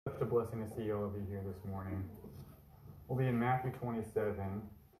Such a blessing to see all of you here this morning. We'll be in Matthew 27.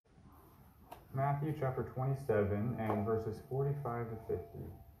 Matthew chapter 27 and verses 45 to 50.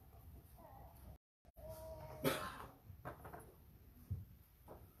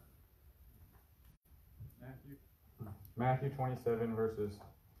 Matthew 27 verses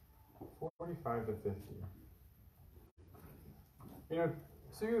 45 to 50. You know,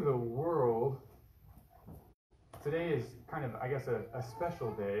 to the world, today is kind of, I guess, a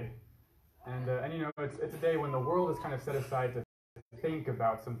special day. And you know, it's a day when the world is kind of set aside to think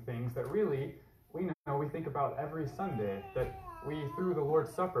about some things that really we think about every Sunday. That we, through the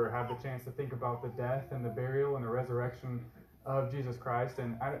Lord's Supper, have the chance to think about the death and the burial and the resurrection of Jesus Christ.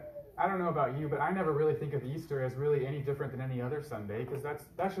 And I don't know about you, but I never really think of Easter as really any different than any other Sunday, because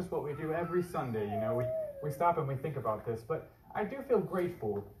that's just what we do every Sunday. You know, we stop and we think about this. But I do feel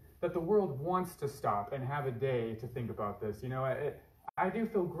grateful that the world wants to stop and have a day to think about this. You know, I do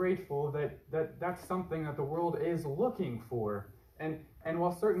feel grateful that that's something that the world is looking for. And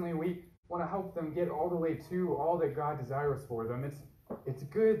while certainly we want to help them get all the way to all that God desires for them, it's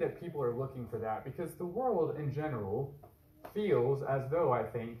good that people are looking for that, because the world in general feels as though, I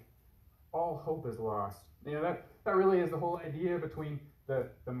think, all hope is lost. You know, that really is the whole idea between the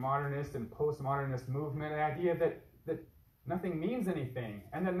modernist and postmodernist movement, the idea that nothing means anything,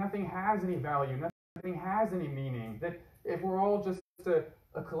 and that nothing has any value, nothing has any meaning, that if we're all just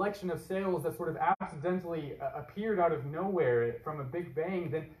a collection of cells that sort of accidentally appeared out of nowhere from a big bang,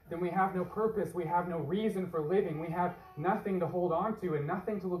 then we have no purpose, we have no reason for living, we have nothing to hold on to and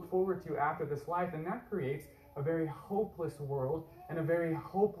nothing to look forward to after this life, and that creates a very hopeless world and a very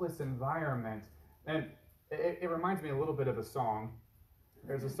hopeless environment. And it reminds me a little bit of a song.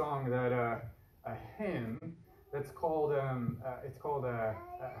 There's a song that a hymn that's called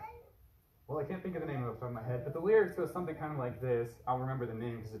well, I can't think of the name off the top of my head, but the lyrics go something kind of like this. I'll remember the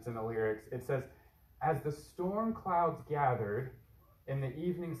name because it's in the lyrics. It says, "As the storm clouds gathered in the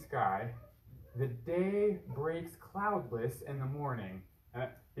evening sky, the day breaks cloudless in the morning."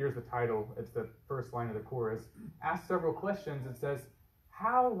 Here's the title. It's the first line of the chorus. Asks several questions. It says,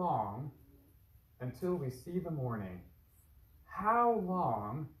 "How long until we see the morning? How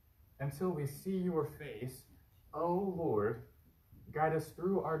long until we see your face? O Lord, guide us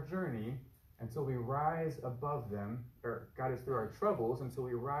through our journey until we rise above them," or guide us through our troubles until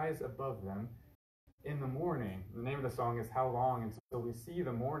we rise above them in the morning. The name of the song is "How Long Until We See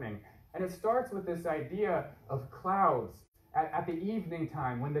the Morning." And it starts with this idea of clouds at the evening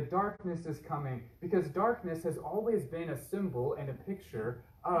time when the darkness is coming, because darkness has always been a symbol and a picture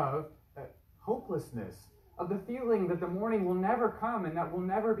of hopelessness, of the feeling that the morning will never come and that we'll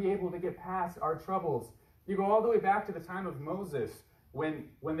never be able to get past our troubles. You go all the way back to the time of Moses, when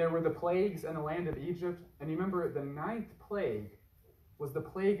there were the plagues in the land of Egypt, and you remember the 9th plague was the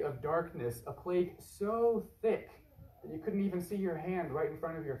plague of darkness, a plague so thick that you couldn't even see your hand right in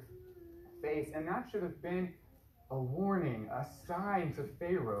front of your face, and that should have been a warning, a sign to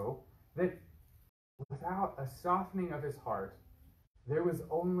Pharaoh that without a softening of his heart, there was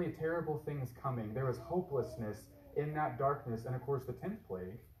only terrible things coming. There was hopelessness in that darkness, and of course the 10th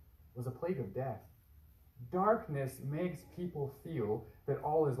plague was a plague of death. Darkness makes people feel that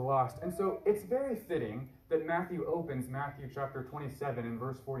all is lost. And so it's very fitting that Matthew opens Matthew chapter 27 and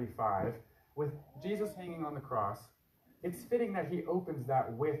verse 45 with Jesus hanging on the cross. It's fitting that he opens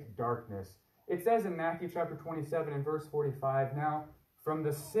that with darkness. It says in Matthew chapter 27 and verse 45, "Now from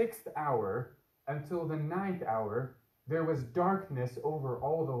the 6th hour until the 9th hour, there was darkness over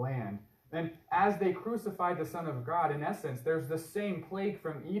all the land." And as they crucified the Son of God, in essence, there's the same plague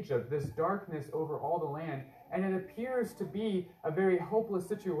from Egypt, this darkness over all the land, and it appears to be a very hopeless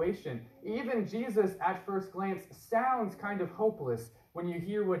situation. Even Jesus, at first glance, sounds kind of hopeless when you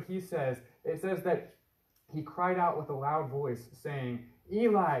hear what he says. It says that he cried out with a loud voice, saying,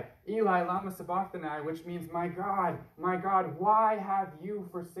 "Eli, Eli, lama sabachthani," which means, my God, why have you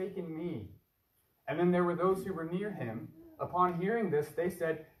forsaken me?" And then there were those who were near him. Upon hearing this, they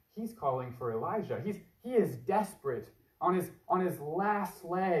said, "He's calling for Elijah. He is desperate, on his last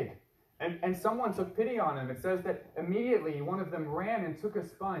leg." And someone took pity on him. It says that immediately one of them ran and took a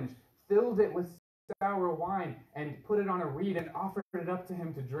sponge, filled it with sour wine, and put it on a reed and offered it up to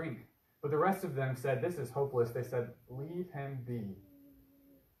him to drink. But the rest of them said, "This is hopeless." They said, "Leave him be,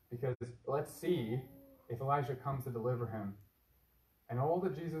 because let's see if Elijah comes to deliver him." And all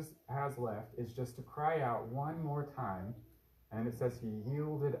that Jesus has left is just to cry out one more time. And it says he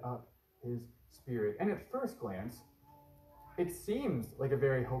yielded up his spirit. And at first glance, it seems like a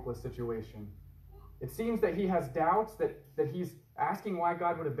very hopeless situation. It seems that he has doubts, that he's asking why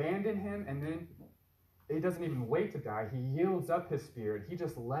God would abandon him, and then he doesn't even wait to die. He yields up his spirit. He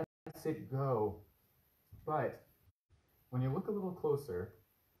just lets it go. But when you look a little closer,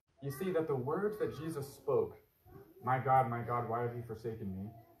 you see that the words that Jesus spoke, my God, why have you forsaken me,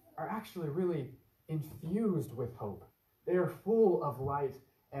 are actually really infused with hope. They are full of light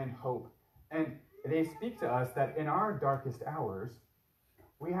and hope. And they speak to us that in our darkest hours,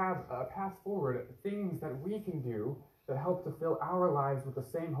 we have a path forward, things that we can do that help to fill our lives with the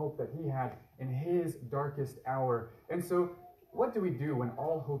same hope that he had in his darkest hour. And so, what do we do when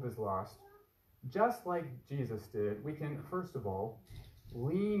all hope is lost? Just like Jesus did, we can, first of all,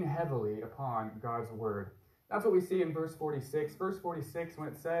 lean heavily upon God's word. That's what we see in verse 46. Verse 46, when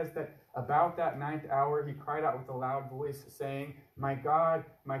it says that about that ninth hour, he cried out with a loud voice, saying, my God,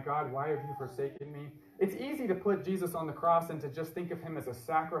 why have you forsaken me? It's easy to put Jesus on the cross and to just think of him as a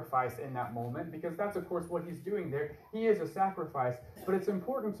sacrifice in that moment, because that's, of course, what he's doing there. He is a sacrifice. But it's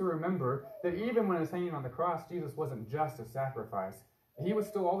important to remember that even when he was hanging on the cross, Jesus wasn't just a sacrifice. He was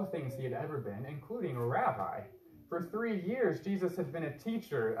still all the things he had ever been, including a rabbi. For 3 years, Jesus had been a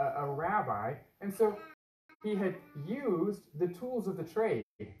teacher, a rabbi, and so he had used the tools of the trade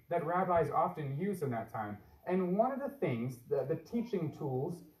that rabbis often used in that time. And one of the things, the teaching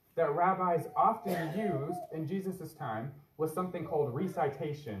tools that rabbis often used in Jesus' time was something called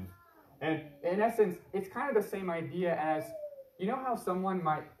recitation. And in essence, it's kind of the same idea as, you know how someone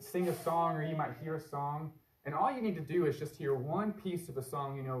might sing a song or you might hear a song, and all you need to do is just hear one piece of a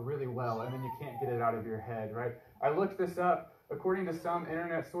song you know really well, and then you can't get it out of your head, right? I looked this up. According to some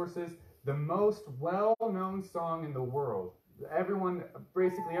internet sources, the most well-known song in the world,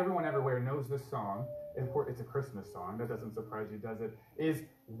 basically everyone everywhere knows this song. Of course, it's a Christmas song. That doesn't surprise you, does it? Is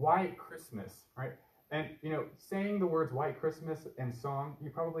White Christmas, right? And, saying the words White Christmas in song, you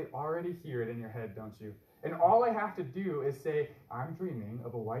probably already hear it in your head, don't you? And all I have to do is say, I'm dreaming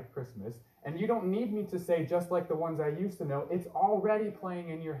of a white Christmas. And you don't need me to say just like the ones I used to know. It's already playing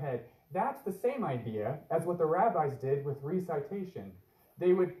in your head. That's the same idea as what the rabbis did with recitation.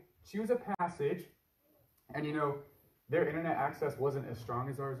 They would choose a passage, and their internet access wasn't as strong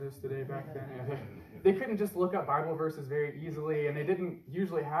as ours is today back then. They couldn't just look up Bible verses very easily, and they didn't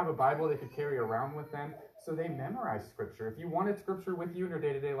usually have a Bible they could carry around with them, so they memorized Scripture. If you wanted Scripture with you in your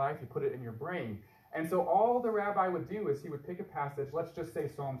day-to-day life, you put it in your brain. And so all the rabbi would do is he would pick a passage, let's just say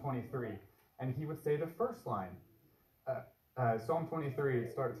Psalm 23, and he would say the first line. Psalm 23,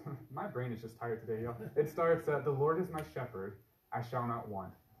 it starts, my brain is just tired today, y'all. It starts, the Lord is my shepherd, I shall not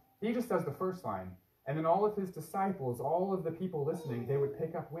want. He just does the first line. And then all of his disciples, all of the people listening, they would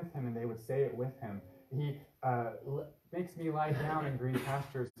pick up with him and they would say it with him. He makes me lie down in green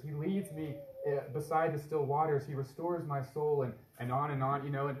pastures. He leads me beside the still waters. He restores my soul, and on,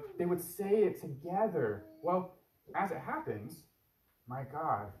 and they would say it together. Well, as it happens, my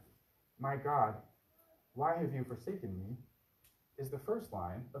God, why have you forsaken me, is the first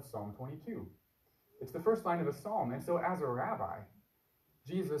line of Psalm 22. It's the first line of a psalm. And so as a rabbi,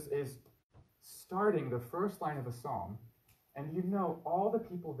 Jesus is starting the first line of a psalm, and all the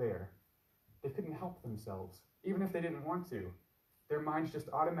people there, they couldn't help themselves, even if they didn't want to. Their minds just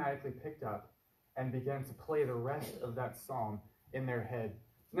automatically picked up and began to play the rest of that psalm in their head.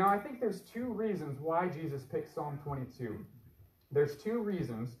 Now, I think there's 2 reasons why Jesus picked Psalm 22. There's 2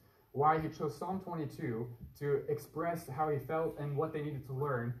 reasons why he chose Psalm 22 to express how he felt and what they needed to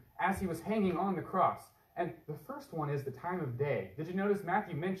learn as he was hanging on the cross. And the first one is the time of day. Did you notice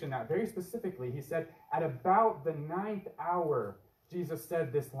Matthew mentioned that very specifically? He said, at about the 9th hour, Jesus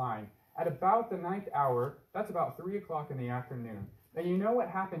said this line. At about the 9th hour, that's about 3 o'clock in the afternoon. Now, you know what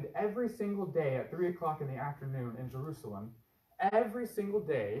happened every single day at 3 o'clock in the afternoon in Jerusalem? Every single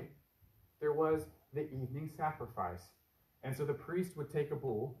day, there was the evening sacrifice. And so the priest would take a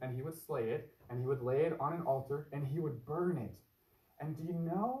bull, and he would slay it, and he would lay it on an altar, and he would burn it. And do you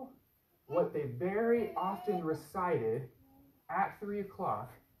know what they very often recited at 3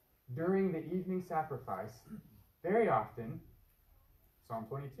 o'clock during the evening sacrifice? Very often, Psalm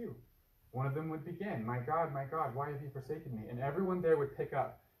 22. One of them would begin, my God, why have you forsaken me? And everyone there would pick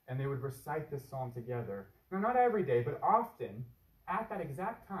up, and they would recite this psalm together. Now, not every day, but often, at that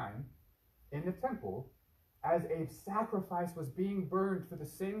exact time, in the temple, as a sacrifice was being burned for the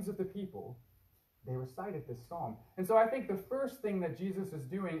sins of the people, they recited this psalm. And so I think the first thing that Jesus is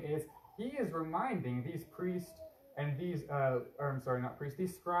doing is he is reminding these priests and these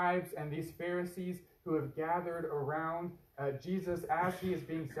scribes and these Pharisees who have gathered around Jesus as he is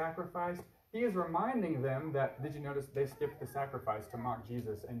being sacrificed. He is reminding them that, did you notice they skipped the sacrifice to mock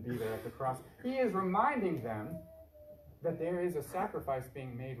Jesus and be there at the cross? He is reminding them that there is a sacrifice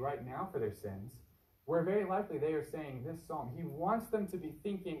being made right now for their sins, where very likely they are saying this psalm. He wants them to be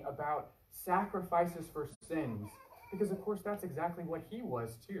thinking about sacrifices for sins, because of course that's exactly what he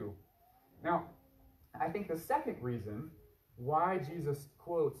was too. Now, I think the second reason why Jesus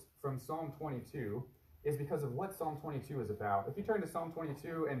quotes from Psalm 22 is because of what Psalm 22 is about. If you turn to Psalm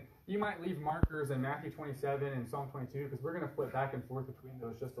 22, and you might leave markers in Matthew 27 and Psalm 22, because we're going to flip back and forth between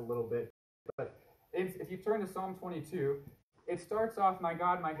those just a little bit. But if you turn to Psalm 22, it starts off, my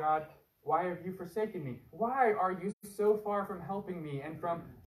God, why have you forsaken me? Why are you so far from helping me and from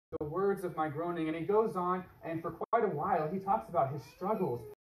the words of my groaning? And he goes on, and for quite a while, he talks about his struggles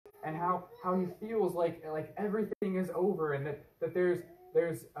and how he feels like everything is over, and that there's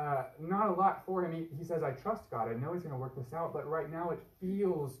not a lot for him. He says, I trust God. I know he's going to work this out, but right now it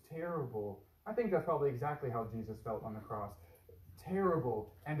feels terrible. I think that's probably exactly how Jesus felt on the cross.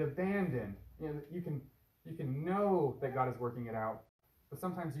 Terrible and abandoned. You can know that God is working it out, but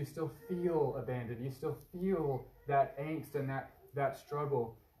sometimes you still feel abandoned. You still feel that angst and that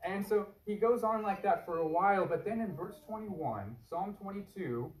struggle. And so he goes on like that for a while, but then in verse 21, Psalm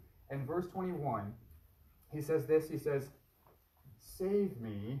 22 and verse 21, he says this, he says, save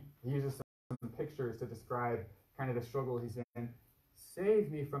me. He uses some pictures to describe kind of the struggle he's in. Save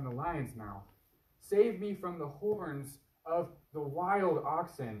me from the lion's mouth. Save me from the horns of the wild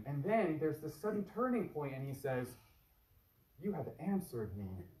oxen. And then there's this sudden turning point, and he says, you have answered me.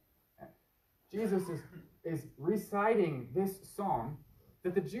 Jesus is reciting this psalm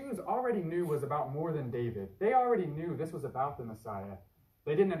that the Jews already knew was about more than David. They already knew this was about the Messiah.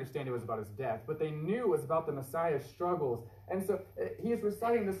 They didn't understand it was about his death, but they knew it was about the Messiah's struggles. And so he is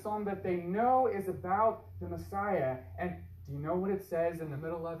reciting the psalm that they know is about the Messiah. And do you know what it says in the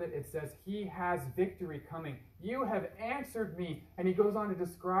middle of it? It says, he has victory coming. You have answered me. And he goes on to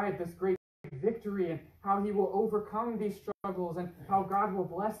describe this great victory and how he will overcome these struggles and how God will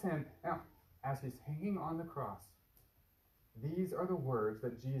bless him. Now, as he's hanging on the cross, these are the words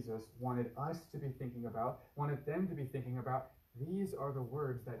that Jesus wanted us to be thinking about, wanted them to be thinking about. These are the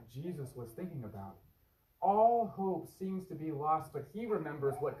words that Jesus was thinking about. All hope seems to be lost, but he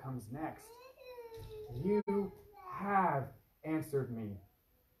remembers what comes next. You have answered me.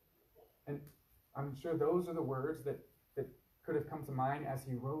 And I'm sure those are the words that could have come to mind as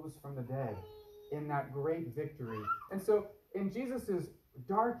he rose from the dead in that great victory. And so in Jesus'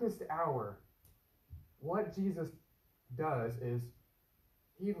 darkest hour, what Jesus does is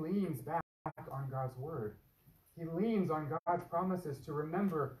he leans back on God's word. He leans on God's promises to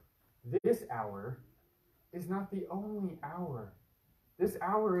remember this hour is not the only hour. This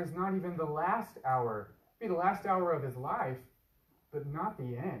hour is not even the last hour. It'll be the last hour of his life, but not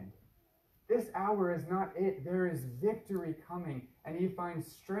the end. This hour is not it. There is victory coming, and he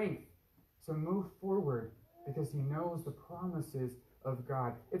finds strength to move forward because he knows the promises of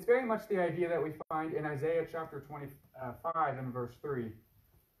God. It's very much the idea that we find in Isaiah chapter 25 and verse 3.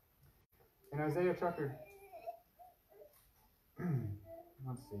 In Isaiah chapter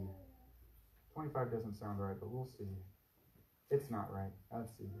let's see. 25 doesn't sound right, but we'll see. It's not right.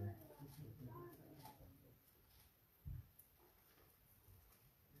 Let's see here.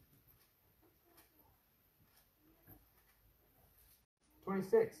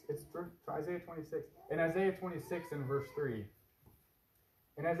 It's Isaiah 26. In Isaiah 26 and verse 3.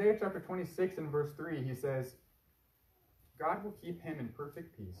 In Isaiah chapter 26 and verse 3, he says, God will keep him in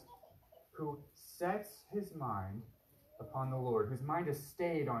perfect peace, who sets his mind upon the Lord, whose mind is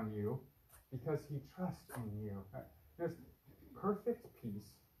stayed on you because he trusts in you. There's perfect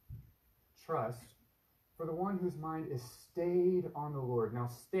peace, trust, for the one whose mind is stayed on the Lord. Now,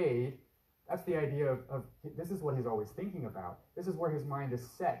 stayed, that's the idea of this is what he's always thinking about. This is where his mind is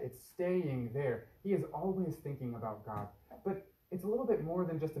set. It's staying there. He is always thinking about God. But it's a little bit more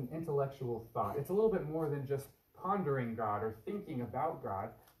than just an intellectual thought. It's a little bit more than just pondering God or thinking about God.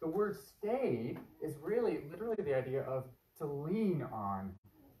 The word stayed is really literally the idea of to lean on.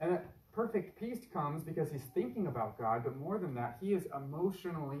 And that perfect peace comes because he's thinking about God, but more than that, he is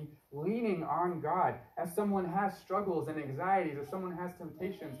emotionally leaning on God. As someone has struggles and anxieties, or someone has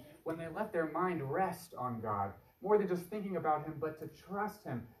temptations, when they let their mind rest on God, more than just thinking about him, but to trust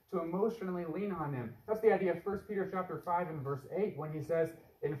him, to emotionally lean on him. That's the idea of 1 Peter chapter 5 and verse 8, when he says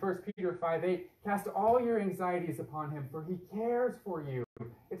in 1 Peter 5:8, cast all your anxieties upon him, for he cares for you.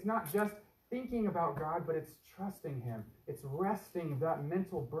 It's not just thinking about God, but it's trusting him. It's resting that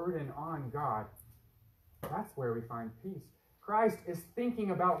mental burden on God. That's where we find peace. Christ is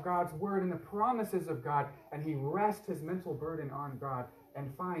thinking about God's word and the promises of God, and he rests his mental burden on God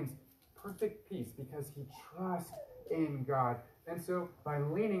and finds perfect peace because he trusts in God. And so by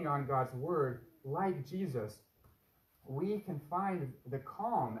leaning on God's word, like Jesus, we can find the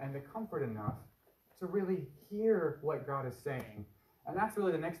calm and the comfort enough to really hear what God is saying. And that's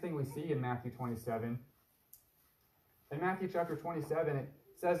really the next thing we see in Matthew 27. In Matthew chapter 27, it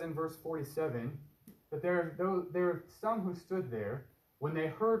says in verse 47 that there are some who stood there when they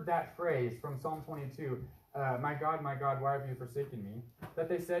heard that phrase from Psalm 22, my God, why have you forsaken me? That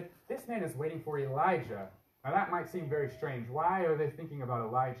they said, this man is waiting for Elijah. Now that might seem very strange. Why are they thinking about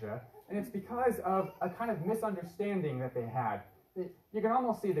Elijah? And it's because of a kind of misunderstanding that they had. You can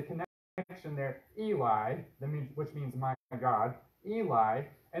almost see the connection there. Eli, which means my God, Eli,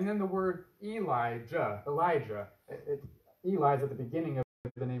 and then the word Elijah. Eli is at the beginning of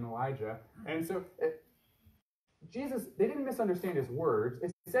the name Elijah. And so Jesus, they didn't misunderstand his words.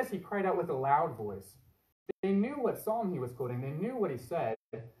 It says he cried out with a loud voice. They knew what psalm he was quoting. They knew what he said.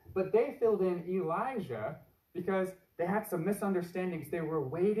 But they filled in Elijah because they had some misunderstandings. They were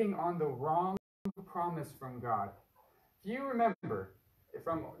waiting on the wrong promise from God. If you remember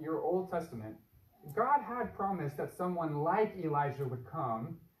from your Old Testament, God had promised that someone like Elijah would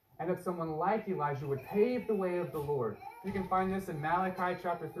come and that someone like Elijah would pave the way of the Lord. You can find this in Malachi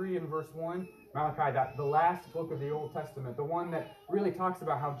chapter 3 and verse 1. Malachi, the last book of the Old Testament, the one that really talks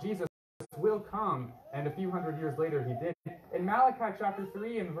about how Jesus will come, and a few hundred years later he did. In Malachi chapter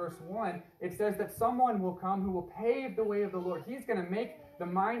 3 and verse 1, it says that someone will come who will pave the way of the Lord. He's going to make the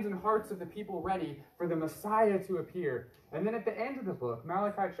minds and hearts of the people ready for the Messiah to appear. And then at the end of the book,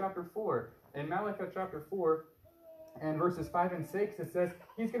 Malachi chapter 4, in Malachi chapter 4 and verses 5 and 6, it says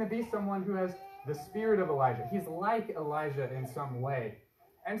he's going to be someone who has the spirit of Elijah. He's like Elijah in some way.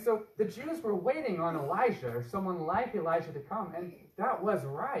 And so the Jews were waiting on Elijah, or someone like Elijah, to come, and that was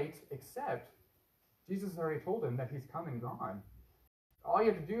right, except Jesus already told him that he's come and gone. All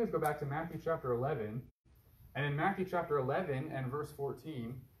you have to do is go back to Matthew chapter 11, and in Matthew chapter 11 and verse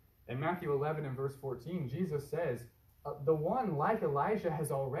 14, in Matthew 11 and verse 14, Jesus says, the one like Elijah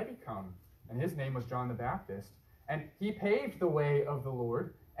has already come, and his name was John the Baptist, and he paved the way of the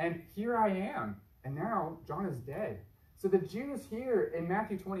Lord, and here I am, and now John is dead. So the Jews here in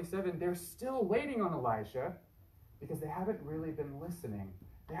Matthew 27, they're still waiting on Elijah because they haven't really been listening.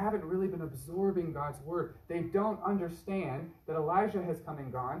 They haven't really been absorbing God's word. They don't understand that Elijah has come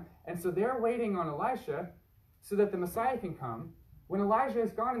and gone, and so they're waiting on Elisha so that the Messiah can come. When Elijah is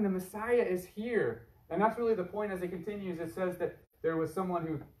gone and the Messiah is here, and that's really the point as it continues. It says that there was someone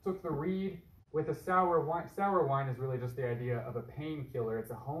who took the reed with a sour wine. Sour wine is really just the idea of a painkiller. It's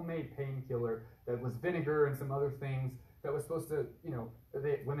a homemade painkiller that was vinegar and some other things that was supposed to,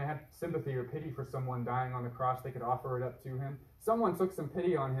 when they had sympathy or pity for someone dying on the cross, they could offer it up to him. Someone took some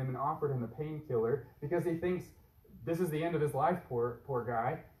pity on him and offered him a painkiller because he thinks this is the end of his life, poor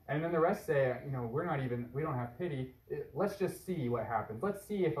guy. And then the rest say, we don't have pity. Let's just see what happens. Let's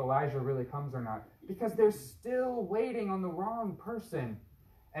see if Elijah really comes or not. Because they're still waiting on the wrong person.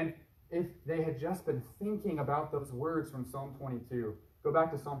 And if they had just been thinking about those words from Psalm 22, go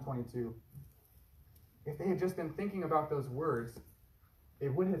back to Psalm 22. If they had just been thinking about those words, it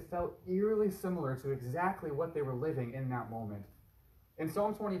would have felt eerily similar to exactly what they were living in that moment. In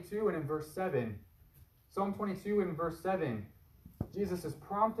Psalm 22 and in verse 7, Jesus has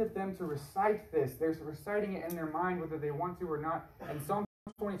prompted them to recite this. They're reciting it in their mind whether they want to or not. In Psalm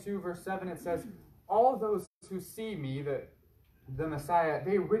 22 verse 7, it says, all those who see me, the Messiah,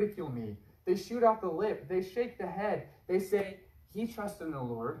 they ridicule me. They shoot out the lip. They shake the head. They say, he trusts in the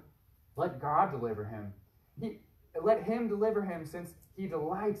Lord. Let God deliver him. Let him deliver him since he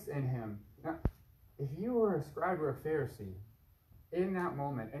delights in him. Now, if you were a scribe or a Pharisee in that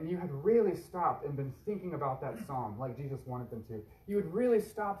moment, and you had really stopped and been thinking about that psalm like Jesus wanted them to, you had really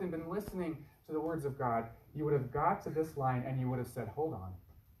stopped and been listening to the words of God, you would have got to this line and you would have said, hold on.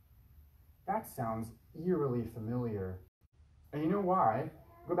 That sounds eerily familiar. And you know why?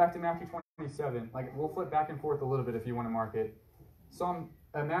 Go back to Matthew 27. We'll flip back and forth a little bit if you want to mark it.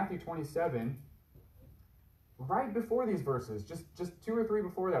 Matthew 27, right before these verses, just 2 or 3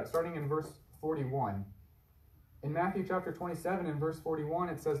 before that, starting in verse 41. In Matthew chapter 27 and verse 41,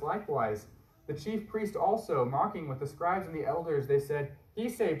 it says, likewise, the chief priest also, mocking with the scribes and the elders, they said, he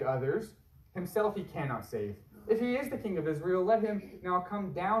saved others, himself he cannot save. If he is the king of Israel, let him now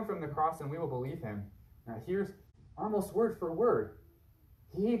come down from the cross and we will believe him. Now here's almost word for word.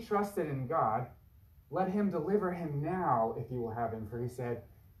 He trusted in God. Let him deliver him now if you will have him. For he said,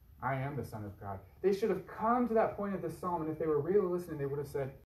 I am the Son of God. They should have come to that point of this psalm, and if they were really listening, they would have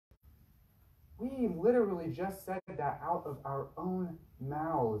said, we literally just said that out of our own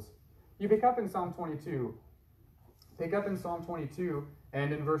mouths. You pick up in Psalm 22.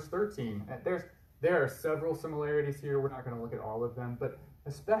 And in verse 13. There are several similarities here. We're not going to look at all of them, but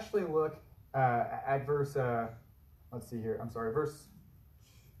especially look at verse, verse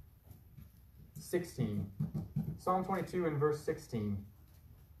 16. Psalm 22 and verse 16.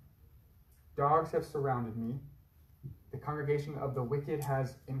 Dogs have surrounded me. The congregation of the wicked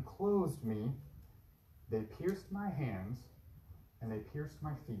has enclosed me. They pierced my hands and they pierced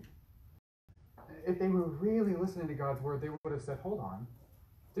my feet. If they were really listening to God's word, they would have said, hold on.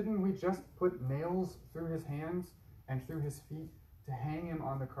 Didn't we just put nails through his hands and through his feet to hang him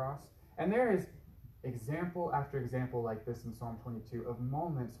on the cross? And there is example after example like this in Psalm 22 of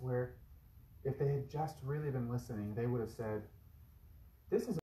moments where if they had just really been listening, they would have said, this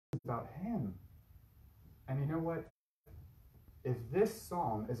is about him. And you know what? If this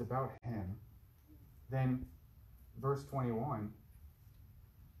psalm is about him, then verse 21,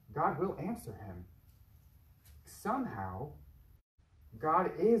 God will answer him. Somehow,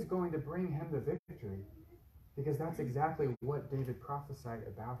 God is going to bring him the victory, because that's exactly what David prophesied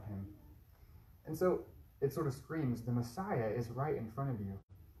about him. And so it sort of screams, the Messiah is right in front of you.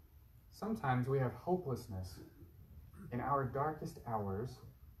 Sometimes we have hopelessness in our darkest hours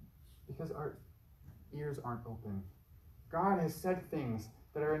because our ears aren't open. God has said things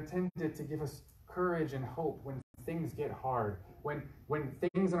that are intended to give us courage and hope when things get hard, when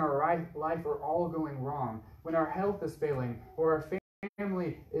things in our life are all going wrong, when our health is failing, or our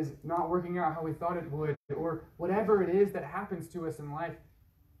family is not working out how we thought it would, or whatever it is that happens to us in life.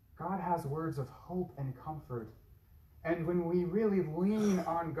 God has words of hope and comfort. And when we really lean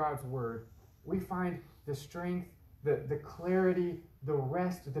on God's word, we find the strength, the clarity, the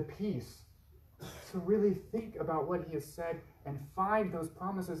rest, the peace to really think about what he has said and find those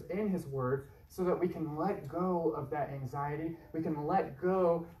promises in his word so that we can let go of that anxiety. We can let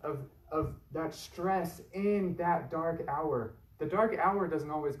go of that stress in that dark hour. The dark hour doesn't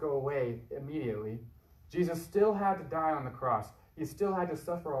always go away immediately. Jesus still had to die on the cross. He still had to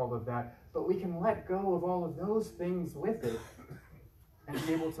suffer all of that, but we can let go of all of those things with it and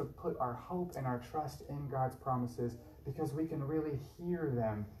be able to put our hope and our trust in God's promises because we can really hear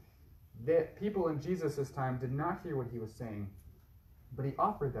them. The people in Jesus' time did not hear what he was saying, but he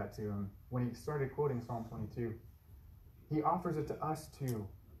offered that to them when he started quoting Psalm 22. He offers it to us too,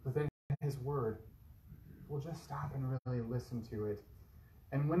 within his word. We'll just stop and really listen to it.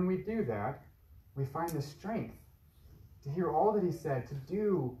 And when we do that, we find the strength to hear all that he said, to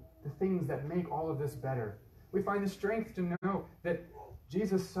do the things that make all of this better. We find the strength to know that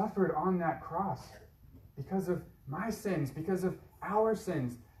Jesus suffered on that cross because of my sins, because of our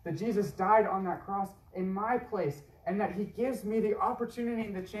sins, that Jesus died on that cross in my place, and that he gives me the opportunity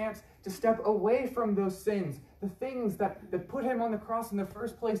and the chance to step away from those sins, the things that put him on the cross in the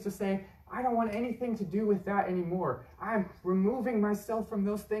first place, to say, I don't want anything to do with that anymore. I'm removing myself from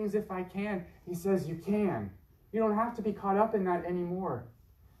those things if I can. He says, you can. You don't have to be caught up in that anymore.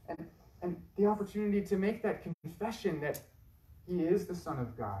 And the opportunity to make that confession that he is the Son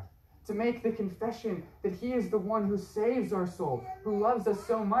of God, to make the confession that he is the one who saves our soul, who loves us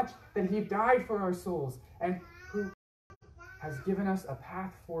so much that he died for our souls, and who has given us a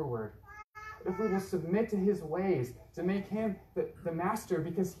path forward. If we will submit to his ways, to make him the master,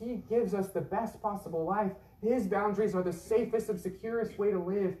 because he gives us the best possible life, his boundaries are the safest and securest way to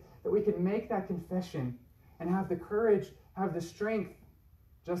live, that we can make that confession and have the courage, have the strength,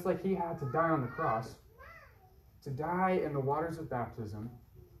 just like he had to die on the cross, to die in the waters of baptism,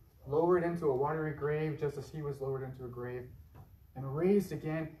 lowered into a watery grave just as he was lowered into a grave, and raised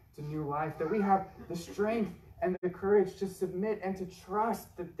again to new life, that we have the strength and the courage to submit and to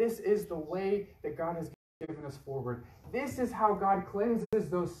trust that this is the way that God has given us forward. This is how God cleanses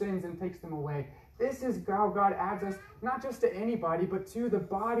those sins and takes them away. This is how God adds us, not just to anybody, but to the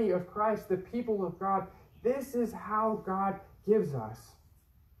body of Christ, the people of God. This is how God gives us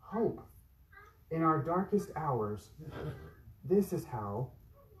hope in our darkest hours. This is how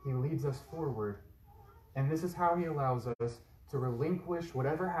he leads us forward. And this is how he allows us to relinquish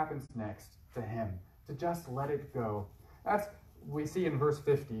whatever happens next to him, to just let it go. That's we see in verse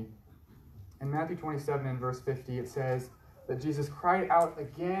 50. In Matthew 27 and verse 50, it says that Jesus cried out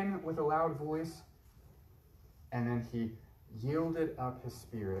again with a loud voice, and then he yielded up his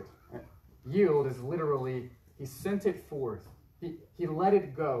spirit. Yield is literally, he sent it forth. He let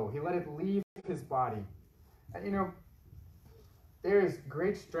it go. He let it leave his body. And you know, there is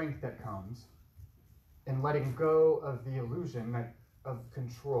great strength that comes in letting go of the illusion of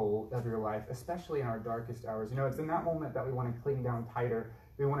control of your life, especially in our darkest hours. You know, it's in that moment that we want to cling down tighter.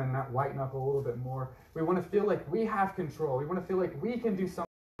 We want to not whiten up a little bit more. We want to feel like we have control. We want to feel like we can do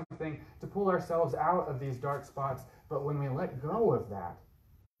something to pull ourselves out of these dark spots. But when we let go of that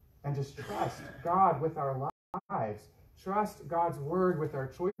and just trust God with our lives, trust God's word with our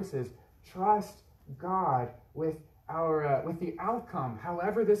choices, trust God with our with the outcome,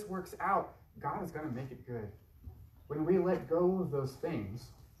 however this works out, God is going to make it good. when we let go of those things,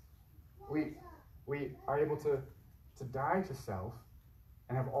 we are able to die to self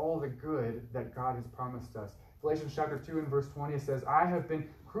and have all the good that God has promised us. Galatians chapter 2 and verse 20 says, I have been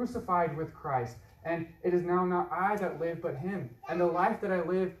crucified with Christ, and it is now not I that live, but him. And the life that I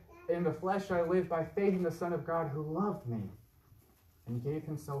live in the flesh, I live by faith in the Son of God who loved me and gave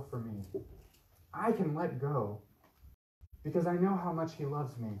himself for me. I can let go because I know how much he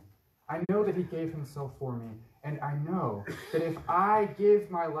loves me. I know that he gave himself for me. And I know that if I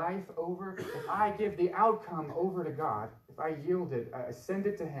give my life over, if I give the outcome over to God, if I yield it, I send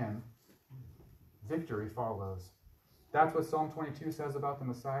it to him, victory follows. That's what Psalm 22 says about the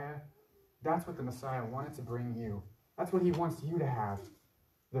Messiah. That's what the Messiah wanted to bring you. That's what he wants you to have.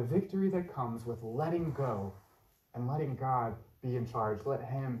 The victory that comes with letting go and letting God be in charge. Let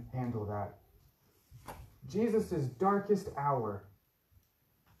him handle that. Jesus' darkest hour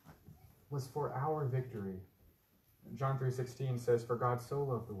was for our victory. John 3:16 says, for God so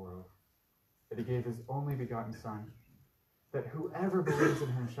loved the world that he gave his only begotten Son, that whoever believes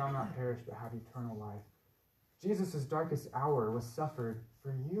in him shall not perish but have eternal life. Jesus' darkest hour was suffered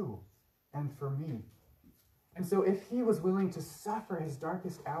for you and for me. And so if he was willing to suffer his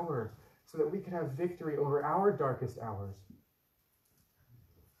darkest hour so that we could have victory over our darkest hours,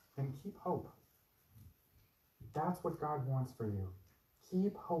 then keep hope. That's what God wants for you.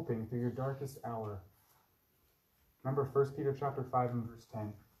 Keep hoping through your darkest hour. Remember 1 Peter chapter 5 and verse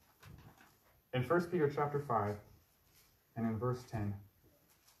 10. In 1 Peter chapter 5 and in verse 10,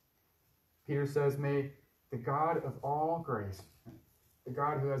 Peter says, may the God of all grace, the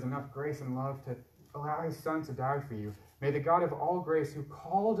God who has enough grace and love to allow his Son to die for you, may the God of all grace who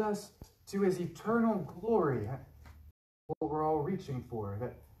called us to his eternal glory, what we're all reaching for,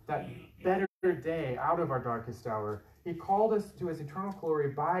 that better day out of our darkest hour, he called us to his eternal glory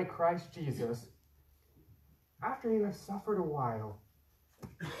by Christ Jesus. After you have suffered a while,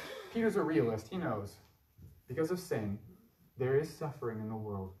 Peter's a realist. He knows. Because of sin, there is suffering in the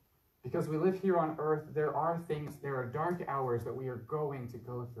world. Because we live here on earth, there are dark hours that we are going to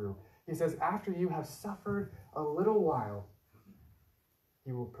go through. He says, after you have suffered a little while,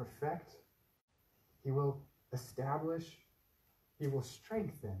 he will perfect, he will establish, he will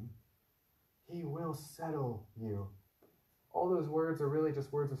strengthen, he will settle you. All those words are really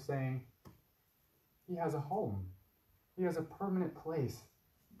just words of saying, he has a home. He has a permanent place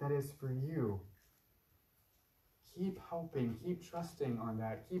that is for you. Keep hoping, keep trusting on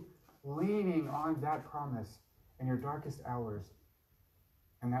that. Keep leaning on that promise in your darkest hours.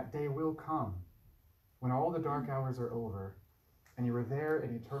 And that day will come when all the dark hours are over and you are there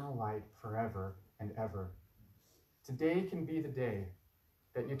in eternal light forever and ever. Today can be the day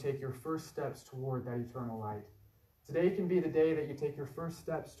that you take your first steps toward that eternal light. Today can be the day that you take your first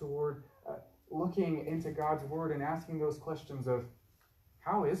steps toward looking into God's word and asking those questions of,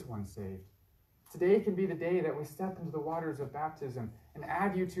 how is one saved? Today can be the day that we step into the waters of baptism and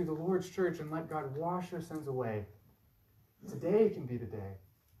add you to the Lord's church and let God wash your sins away. Today can be the day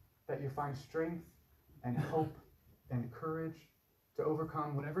that you find strength and hope and courage to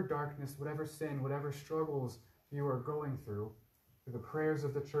overcome whatever darkness, whatever sin, whatever struggles you are going through the prayers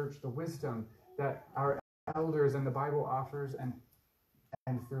of the church, the wisdom that our elders and the Bible offers, and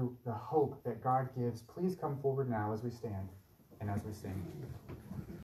through the hope that God gives. Please come forward now as we stand and as we sing.